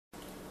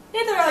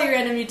Hey there, all your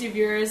random YouTube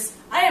viewers.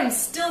 I am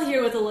still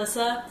here with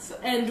Elissa,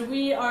 and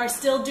we are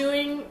still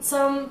doing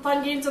some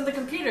fun games on the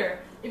computer.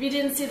 If you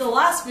didn't see the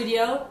last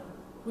video,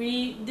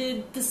 we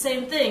did the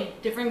same thing.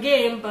 Different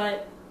game,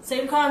 but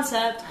same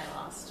concept. I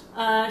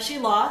lost. She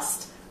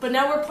lost, but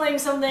now we're playing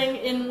something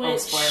in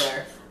which...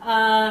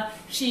 spoiler.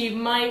 She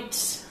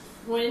might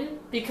win,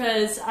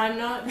 because I'm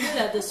not good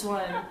at this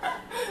one.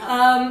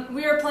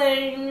 We are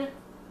playing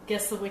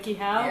Guess the Wikihow.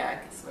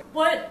 Yeah, Guess the Wikihow.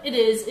 What it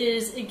is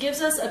it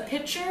gives us a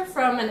picture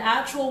from an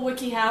actual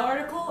WikiHow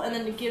article, and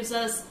then it gives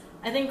us,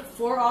 I think,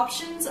 4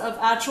 options of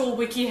actual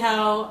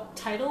WikiHow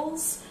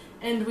titles,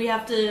 and we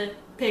have to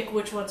pick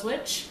which one's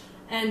which,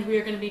 and we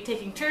are going to be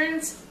taking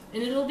turns,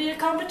 and it'll be a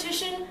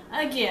competition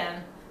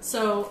again.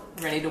 So,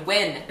 ready to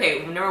win.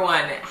 Okay, number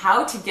 1,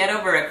 how to get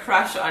over a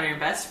crush on your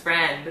best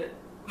friend.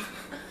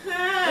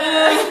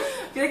 I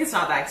feel like it's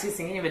not that, because he's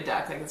thinking of a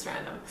duck, like it's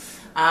random.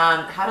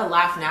 How to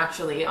laugh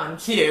naturally on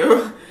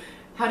cue.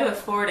 How to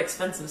afford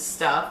expensive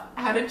stuff.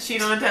 How to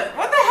cheat on a test.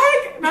 What the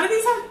heck? None of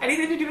these have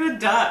anything to do with a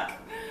duck.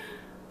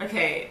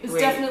 Okay, it's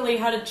definitely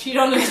how to cheat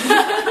on a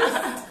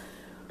test.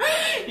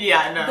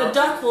 Yeah, no. The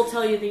duck will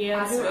tell you the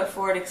answer. How to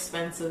afford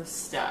expensive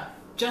stuff.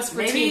 Just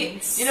for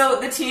teens. You know,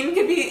 the teen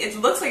could be, it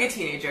looks like a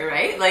teenager,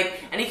 right?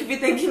 Like, and he could be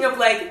thinking of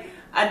like,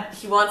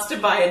 he wants to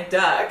buy a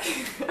duck.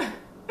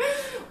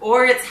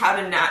 Or it's how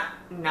to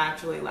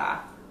naturally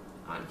laugh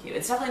on cue.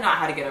 It's definitely not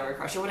how to get over a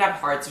crush. It would have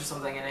hearts or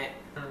something in it.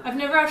 I've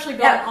never actually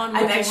gone on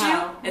I bet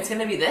WikiHow. you it's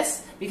going to be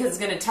this, because it's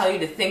going to tell you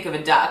to think of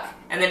a duck,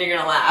 and then you're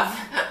going to laugh.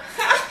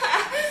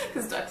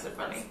 Because ducks are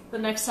funny. The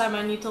next time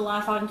I need to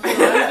laugh on cue, I'm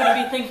going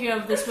to be thinking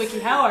of this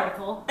WikiHow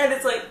article. And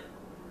it's like,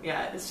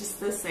 yeah, it's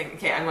just this thing.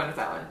 Okay, I'm going with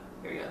that one.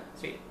 Here we go.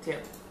 3, 2.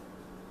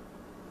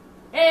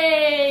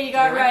 Hey, you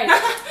got it right.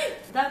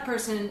 That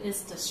person is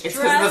distressed. It's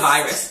because of the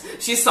virus.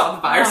 She saw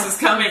the virus was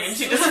coming and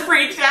she just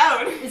freaked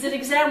out. Is it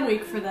exam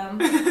week for them?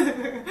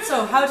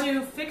 So, how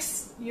to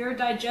fix your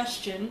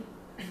digestion,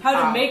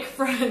 how to make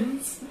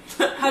friends,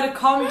 how to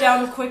calm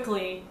down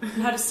quickly,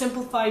 and how to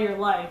simplify your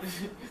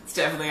life. It's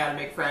definitely how to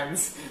make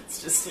friends.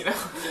 It's just, you know...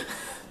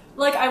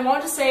 Like, I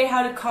want to say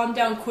how to calm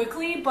down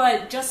quickly,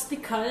 but just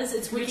because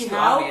it's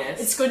WikiHow,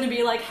 it's going to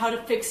be like how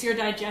to fix your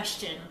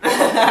digestion.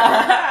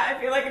 I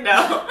feel like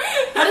no.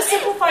 How to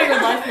simplify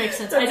your life makes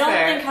sense. That's I don't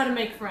fair. think how to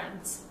make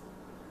friends.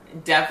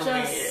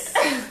 Definitely.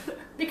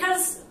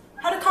 Because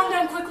how to calm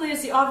down quickly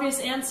is the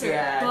obvious answer.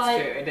 Yeah,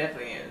 it's true. It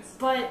definitely is.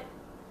 But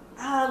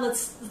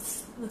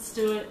let's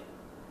do it.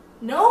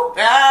 No?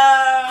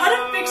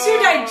 How to fix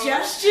your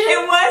digestion?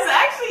 It was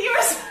actually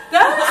yours.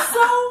 That was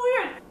so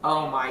weird.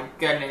 Oh my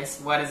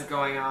goodness, what is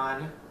going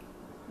on?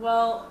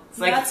 Well, it's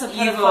like that's a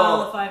pedophile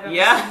evil. if I've ever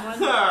Yeah.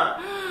 seen one.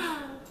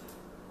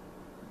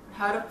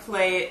 How to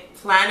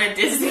plan a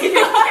Disney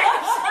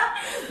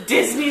vacation.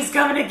 Disney's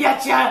coming to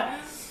get ya.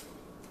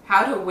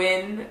 How to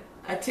win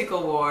a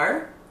tickle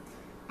war.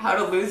 How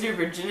to lose your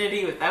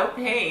virginity without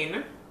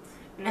pain.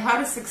 And how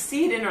to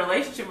succeed in a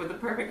relationship with the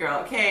perfect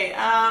girl. Okay,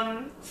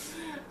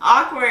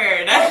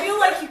 awkward. I feel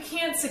like you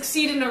can't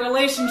succeed in a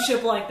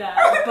relationship like that,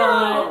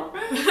 but...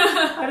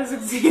 How to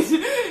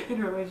succeed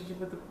in a relationship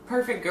with the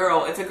perfect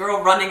girl. It's a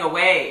girl running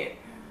away.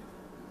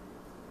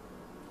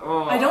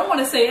 Oh. I don't want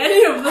to say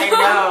any of them. I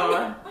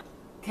know.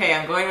 Okay,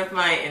 I'm going with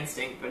my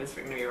instinct, but it's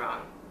going to be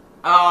wrong.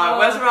 Oh, I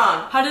was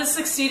wrong. How to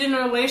succeed in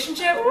a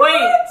relationship?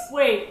 What?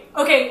 Wait.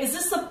 Okay, is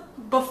this the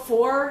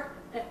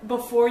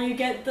before you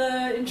get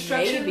the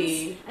instructions?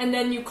 Maybe. And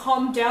then you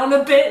calm down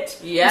a bit?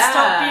 Yeah. You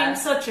stop being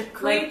such a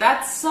creep? Like,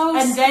 that's so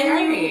and scary.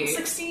 then you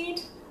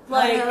succeed?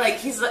 Like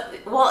he's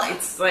like, well,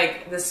 it's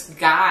like this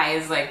guy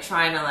is like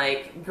trying to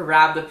like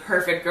grab the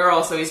perfect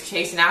girl, so he's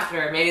chasing after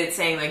her. Maybe it's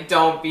saying like,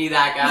 don't be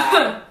that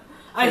guy.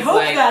 I hope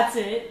like, that's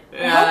it.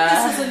 Yeah. I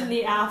hope this isn't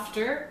the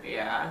after.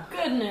 Yeah.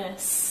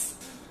 Goodness.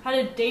 How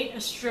to date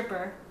a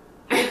stripper.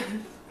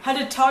 How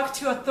to talk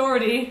to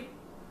authority.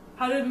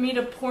 How to meet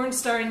a porn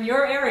star in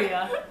your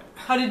area.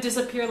 How to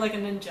disappear like a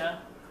ninja.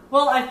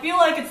 Well, I feel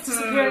like it's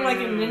disappearing like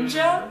a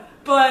ninja,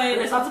 but...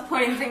 There's lots of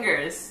pointing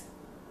fingers.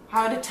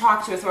 How to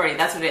talk to authority,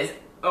 that's what it is.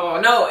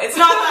 Oh, no, it's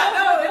not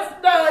that.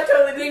 No, I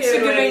totally Thanks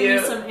for giving me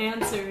some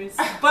answers.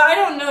 But I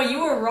don't know,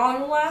 you were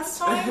wrong last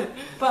time,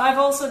 but I've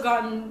also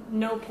gotten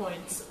no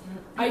points.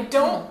 I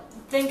don't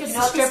think it's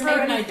a stripper,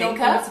 and I don't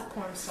think it's a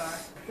porn star.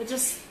 It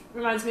just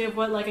reminds me of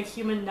what like a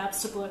human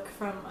Napstablook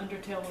from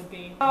Undertale would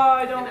be. Oh,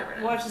 I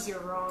don't watch as you're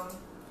wrong.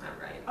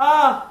 I'm right.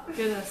 Oh,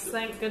 goodness,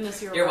 thank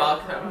goodness you're You're wrong.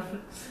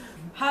 welcome.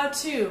 How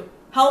to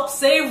help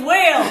save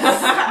whales!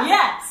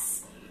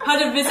 Yes! How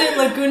to visit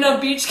Laguna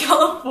Beach,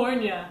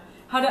 California.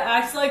 How to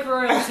act like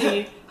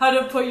royalty. How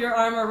to put your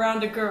arm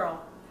around a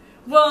girl.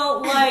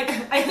 Well, like,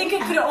 I think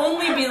it could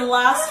only be the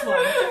last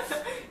one.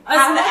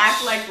 How to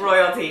act like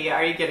royalty,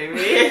 are you kidding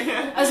me?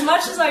 As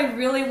much as I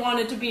really want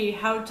it to be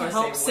how to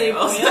help save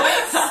whales.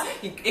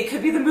 It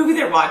could be the movie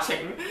they're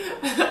watching.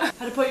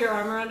 How to put your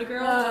arm around a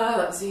girl.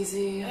 That's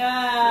easy.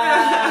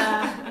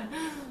 Yeah.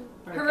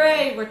 Okay.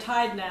 Hooray, we're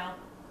tied now.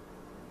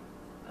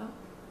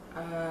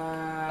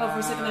 Oh, for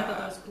a second I thought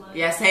that was blood.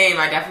 Yeah, same.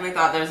 I definitely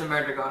thought there was a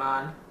murder going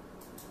on.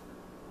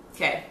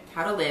 Okay.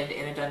 How to live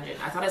in a dungeon.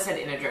 I thought I said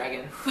in a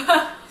dragon.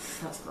 That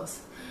was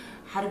close.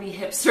 How to be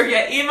hipster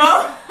yet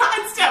emo.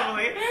 It's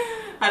definitely.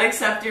 How to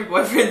accept your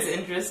boyfriend's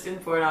interest in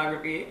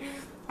pornography.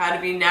 How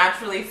to be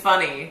naturally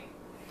funny.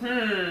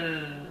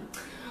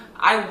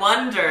 I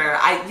wonder.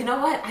 You know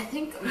what? I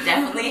think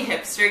definitely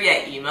hipster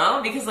yet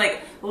emo, because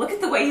like, look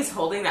at the way he's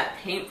holding that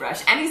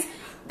paintbrush, and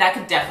that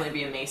could definitely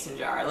be a mason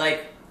jar.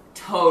 Like,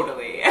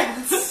 totally.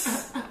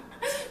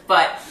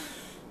 But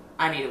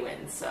I need to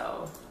win,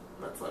 so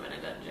let's live in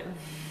a dungeon.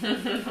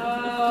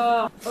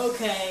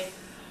 Okay.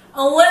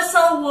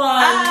 Elissa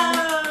won.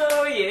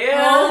 Oh,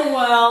 yeah. Oh,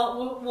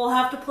 well, we'll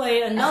have to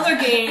play another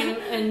game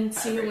and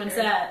see who wins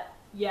that.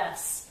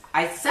 Yes.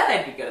 I said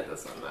I'd be good at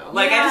this one, though.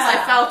 Like,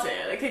 I felt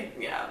it. I could,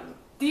 yeah.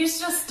 These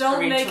just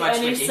don't make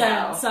any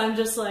sense. I'm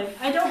just like,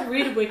 I don't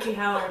read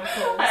WikiHow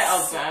articles. I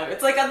also have.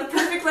 It's like on the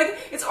perfect, like,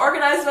 it's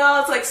organized well.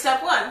 It's like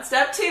step 1,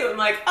 step 2. I'm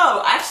like,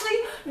 oh, actually,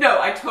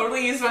 no, I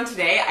totally used one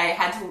today. I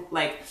had to,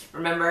 like,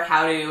 remember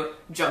how to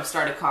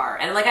jumpstart a car.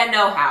 And, like, I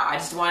know how. I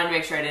just wanted to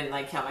make sure I didn't,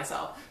 like, kill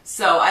myself.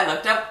 So I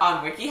looked up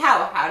on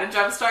WikiHow how to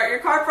jumpstart your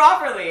car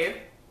properly.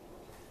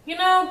 You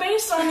know,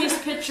 based on these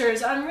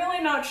pictures, I'm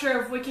really not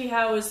sure if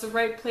WikiHow is the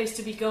right place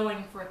to be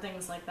going for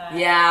things like that.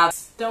 Yeah.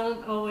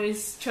 Don't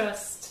always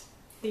trust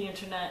the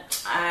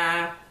internet.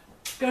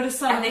 Go to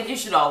some. I think you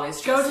should always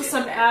trust go to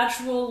some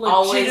actual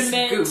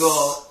legitimate. Always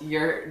Google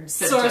your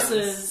symptoms.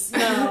 Sources.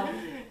 No.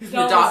 The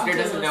doctor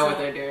doesn't know what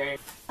they're doing.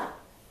 I'm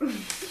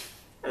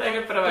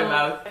gonna put it on my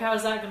mouth.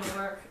 How's that gonna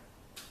work?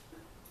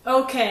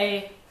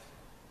 Okay.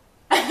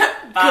 Bye.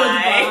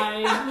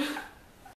 Goodbye.